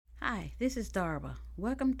Hi, this is Darba.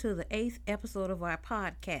 Welcome to the eighth episode of our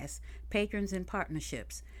podcast, Patrons and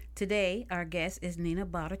Partnerships. Today, our guest is Nina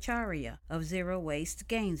Bhattacharya of Zero Waste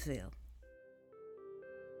Gainesville.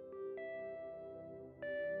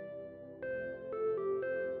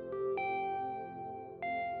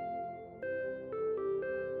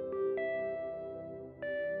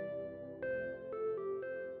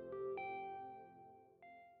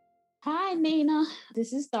 Hi, Nina.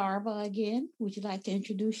 This is Darba again. Would you like to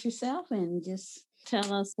introduce yourself and just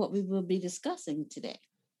tell us what we will be discussing today?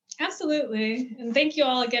 Absolutely. And thank you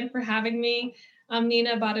all again for having me. I'm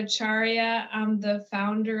Nina Bhattacharya. I'm the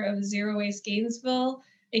founder of Zero Waste Gainesville,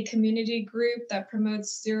 a community group that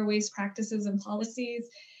promotes zero waste practices and policies.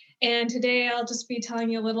 And today I'll just be telling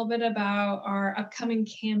you a little bit about our upcoming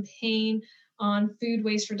campaign on food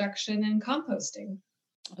waste reduction and composting.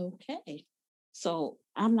 Okay. So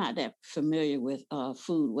I'm not that familiar with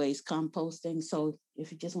food waste composting. So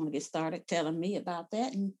if you just want to get started telling me about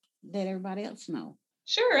that and let everybody else know.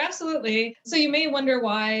 Sure, absolutely. So you may wonder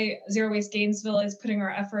why Zero Waste Gainesville is putting our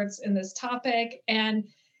efforts in this topic. And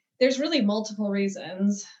there's really multiple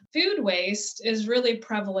reasons. Food waste is really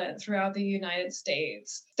prevalent throughout the United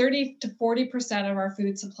States. 30 to 40% of our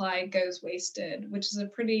food supply goes wasted, which is a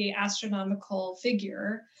pretty astronomical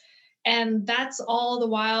figure. And that's all the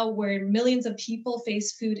while where millions of people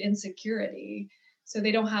face food insecurity. So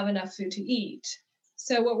they don't have enough food to eat.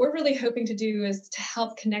 So, what we're really hoping to do is to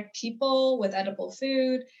help connect people with edible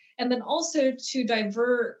food and then also to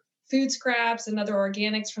divert food scraps and other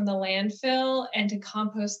organics from the landfill and to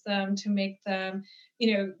compost them to make them,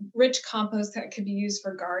 rich compost that could be used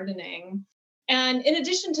for gardening. And in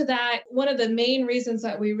addition to that, one of the main reasons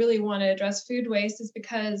that we really want to address food waste is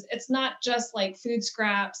because it's not just like food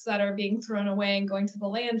scraps that are being thrown away and going to the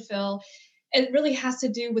landfill. It really has to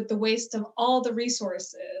do with the waste of all the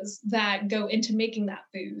resources that go into making that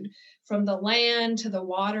food, from the land to the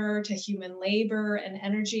water to human labor and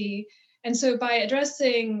energy. And so by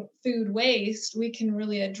addressing food waste, we can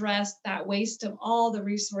really address that waste of all the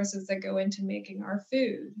resources that go into making our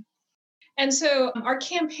food. And so our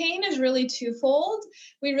campaign is really twofold.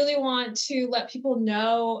 We really want to let people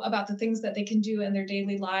know about the things that they can do in their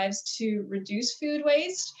daily lives to reduce food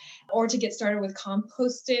waste or to get started with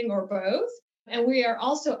composting or both. And we are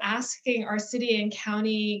also asking our city and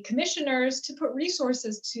county commissioners to put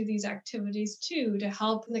resources to these activities too, to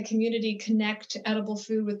help the community connect edible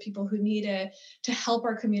food with people who need it, to help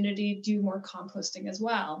our community do more composting as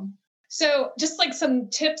well. So, just like some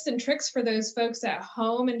tips and tricks for those folks at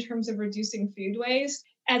home in terms of reducing food waste.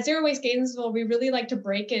 At Zero Waste Gainesville, we really like to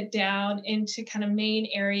break it down into kind of main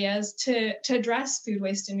areas to address food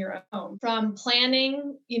waste in your home. From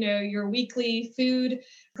planning, your weekly food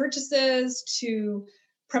purchases to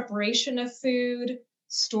preparation of food,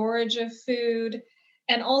 storage of food,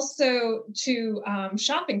 and also to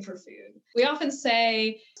shopping for food. We often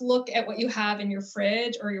say, look at what you have in your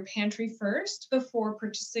fridge or your pantry first before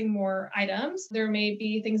purchasing more items. There may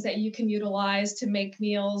be things that you can utilize to make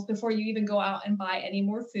meals before you even go out and buy any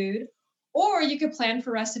more food. Or you could plan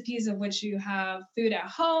for recipes of which you have food at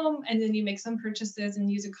home and then you make some purchases and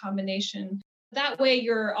use a combination. That way,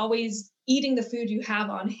 you're always eating the food you have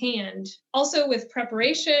on hand. Also, with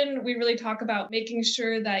preparation, we really talk about making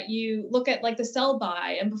sure that you look at like the sell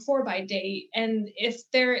by and before by date. And if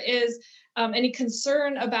there is any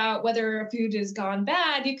concern about whether a food has gone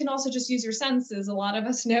bad, you can also just use your senses. A lot of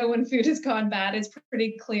us know when food has gone bad, it's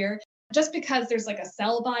pretty clear. Just because there's like a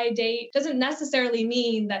sell by date doesn't necessarily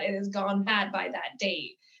mean that it has gone bad by that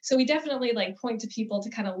date. So we definitely like point to people to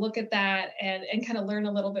kind of look at that and kind of learn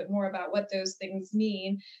a little bit more about what those things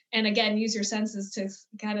mean. And again, use your senses to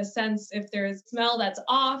kind of sense if there's smell that's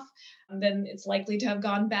off, then it's likely to have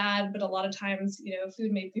gone bad. But a lot of times,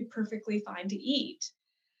 food may be perfectly fine to eat.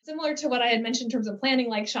 Similar to what I had mentioned in terms of planning,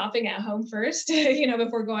 like shopping at home first,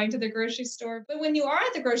 before going to the grocery store. But when you are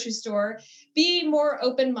at the grocery store, be more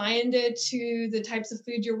open-minded to the types of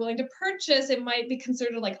food you're willing to purchase. It might be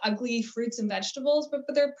considered like ugly fruits and vegetables, but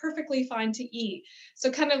they're perfectly fine to eat. So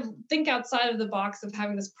kind of think outside of the box of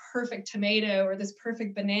having this perfect tomato or this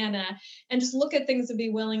perfect banana and just look at things and be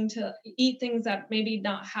willing to eat things that maybe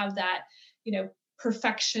not have that,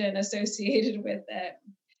 perfection associated with it.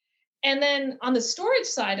 And then on the storage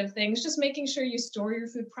side of things, just making sure you store your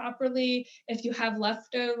food properly. If you have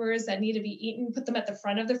leftovers that need to be eaten, put them at the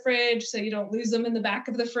front of the fridge so you don't lose them in the back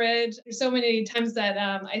of the fridge. There's so many times that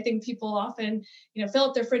I think people often, fill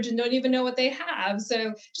up their fridge and don't even know what they have.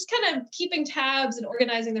 So just kind of keeping tabs and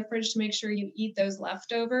organizing the fridge to make sure you eat those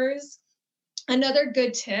leftovers. Another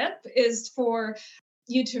good tip is for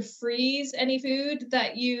you to freeze any food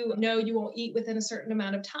that you know you won't eat within a certain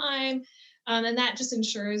amount of time. And that just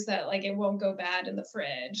ensures that like it won't go bad in the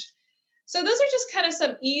fridge. So those are just kind of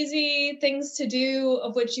some easy things to do,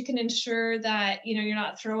 of which you can ensure that you're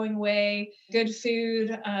not throwing away good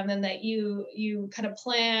food, and that you kind of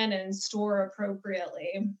plan and store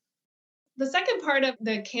appropriately. The second part of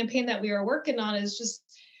the campaign that we are working on is just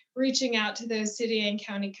reaching out to those city and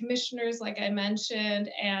county commissioners, like I mentioned,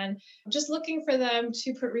 and just looking for them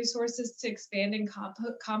to put resources to expanding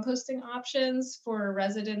composting options for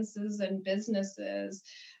residences and businesses.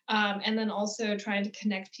 And then also trying to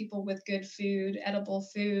connect people with good food, edible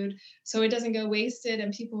food, so it doesn't go wasted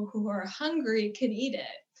and people who are hungry can eat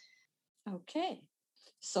it. Okay.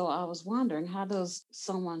 So I was wondering, how does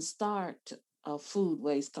someone start a food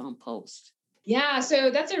waste compost? Yeah,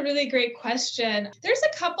 so that's a really great question. There's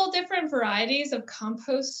a couple different varieties of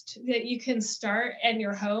compost that you can start in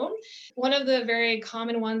your home. One of the very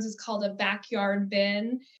common ones is called a backyard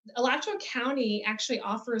bin. Alachua County actually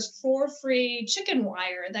offers for free chicken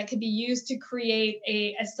wire that could be used to create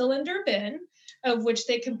a cylinder bin of which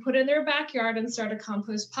they can put in their backyard and start a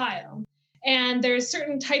compost pile. And there's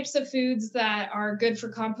certain types of foods that are good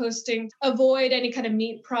for composting. Avoid any kind of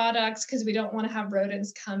meat products because we don't want to have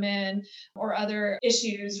rodents come in, or other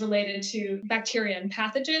issues related to bacteria and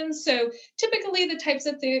pathogens. So typically the types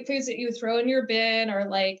of foods that you throw in your bin are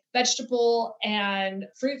like vegetable and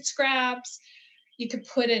fruit scraps. You could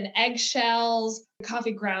put in eggshells,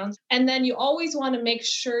 coffee grounds, and then you always want to make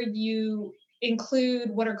sure you include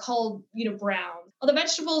what are called, browns. Well, the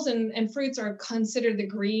vegetables and fruits are considered the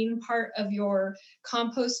green part of your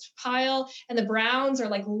compost pile, and the browns are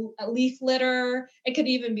like leaf litter. It could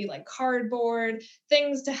even be like cardboard,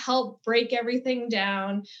 things to help break everything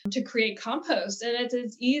down to create compost. And it's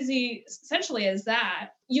as easy, essentially, as that.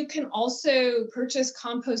 You can also purchase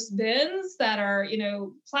compost bins that are,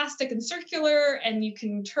 plastic and circular, and you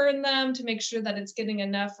can turn them to make sure that it's getting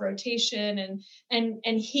enough rotation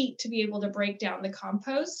and heat to be able to break down the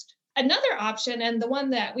compost. Another option, and the one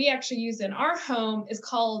that we actually use in our home, is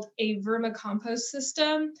called a vermicompost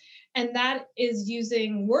system. And that is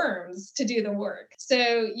using worms to do the work.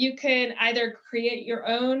 So you can either create your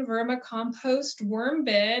own vermicompost worm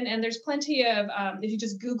bin, and there's plenty of, if you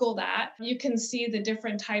just Google that, you can see the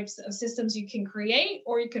different types of systems you can create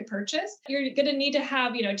or you could purchase. You're going to need to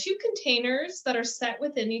have, two containers that are set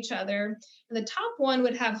within each other. And the top one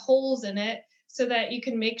would have holes in it so that you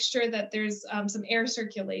can make sure that there's some air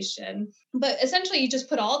circulation. But essentially, you just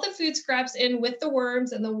put all the food scraps in with the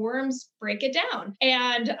worms, and the worms break it down.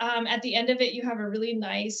 And at the end of it, you have a really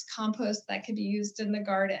nice compost that could be used in the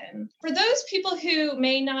garden. For those people who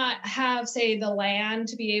may not have, say, the land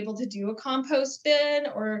to be able to do a compost bin,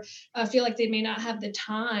 or feel like they may not have the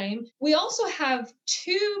time, we also have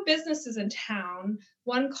two businesses in town,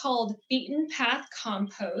 one called Beaten Path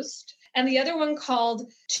Compost, and the other one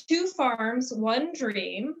called Two Farms, One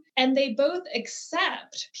Dream. And they both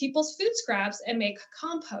accept people's food scraps and make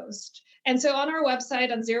compost. And so on our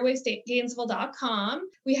website on zerowastegainesville.com,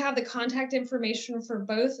 we have the contact information for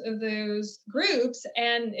both of those groups.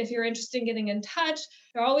 And if you're interested in getting in touch,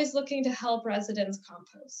 they're always looking to help residents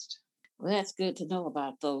compost. Well, that's good to know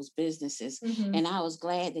about those businesses. Mm-hmm. And I was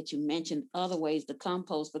glad that you mentioned other ways to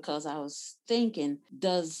compost, because I was thinking,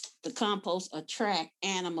 does the compost attract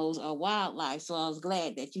animals or wildlife? So I was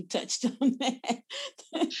glad that you touched on that.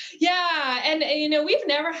 Yeah. And, we've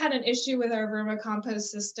never had an issue with our vermicompost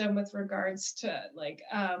system with regards to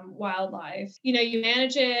wildlife. You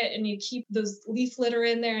manage it and you keep those leaf litter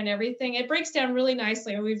in there and everything. It breaks down really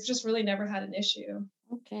nicely. And we've just really never had an issue.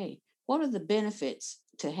 Okay. What are the benefits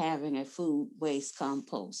to having a food waste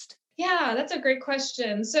compost? Yeah, that's a great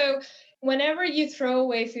question. So whenever you throw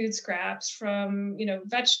away food scraps from,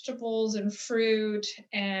 vegetables and fruit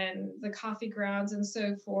and the coffee grounds and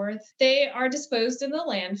so forth, they are disposed in the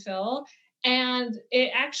landfill. And it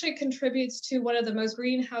actually contributes to one of the most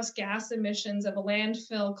greenhouse gas emissions of a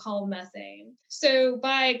landfill, called methane. So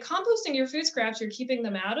by composting your food scraps, you're keeping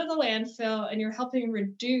them out of the landfill and you're helping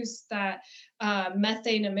reduce that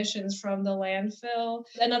methane emissions from the landfill.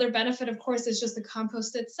 Another benefit, of course, is just the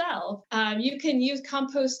compost itself. You can use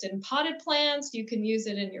compost in potted plants. You can use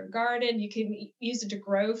it in your garden. You can use it to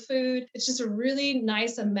grow food. It's just a really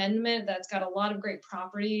nice amendment that's got a lot of great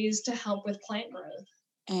properties to help with plant growth.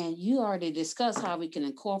 And you already discussed how we can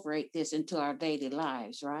incorporate this into our daily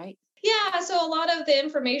lives, right? Yeah, so a lot of the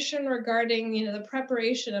information regarding, the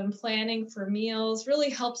preparation and planning for meals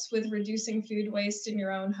really helps with reducing food waste in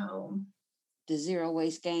your own home. The Zero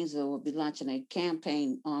Waste Gainesville will be launching a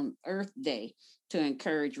campaign on Earth Day to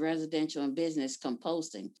encourage residential and business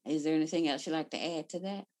composting. Is there anything else you'd like to add to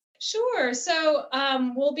that? Sure. So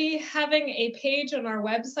we'll be having a page on our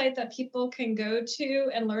website that people can go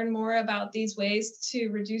to and learn more about these ways to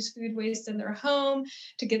reduce food waste in their home,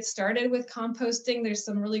 to get started with composting. There's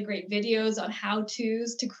some really great videos on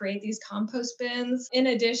how-tos to create these compost bins. In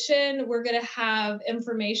addition, we're going to have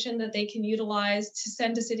information that they can utilize to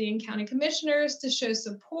send to city and county commissioners to show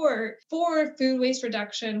support for food waste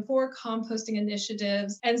reduction, for composting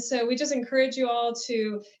initiatives. And so we just encourage you all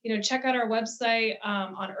to, check out our website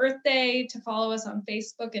on Earth Day, to follow us on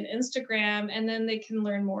Facebook and Instagram, and then they can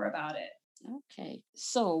learn more about it. Okay.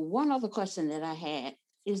 So one other question that I had,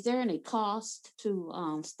 is there any cost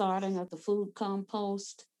to starting up the food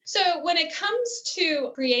compost? So when it comes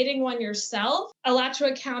to creating one yourself,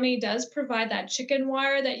 Alachua County does provide that chicken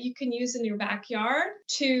wire that you can use in your backyard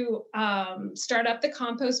to start up the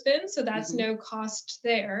compost bin. So that's no cost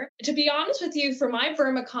there. To be honest with you, for my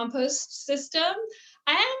vermicompost system,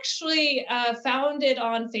 I actually found it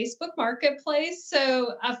on Facebook Marketplace.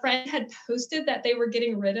 So a friend had posted that they were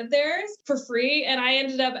getting rid of theirs for free. And I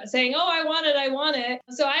ended up saying, oh, I want it.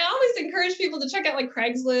 So I always encourage people to check out like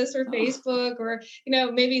Craigslist or Facebook or,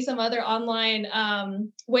 maybe some other online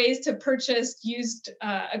ways to purchase used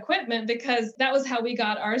equipment, because that was how we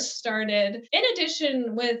got ours started. In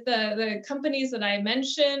addition, with the companies that I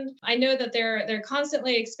mentioned, I know that they're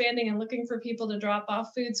constantly expanding and looking for people to drop off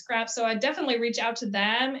food scraps. So I definitely reach out to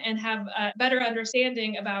them and have a better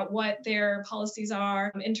understanding about what their policies are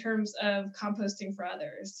in terms of composting for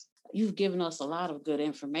others. You've given us a lot of good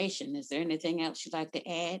information. Is there anything else you'd like to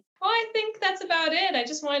add? Well, I think that's about it. I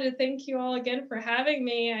just wanted to thank you all again for having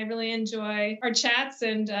me. I really enjoy our chats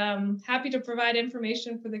and happy to provide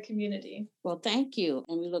information for the community. Well, thank you.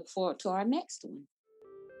 And we look forward to our next one.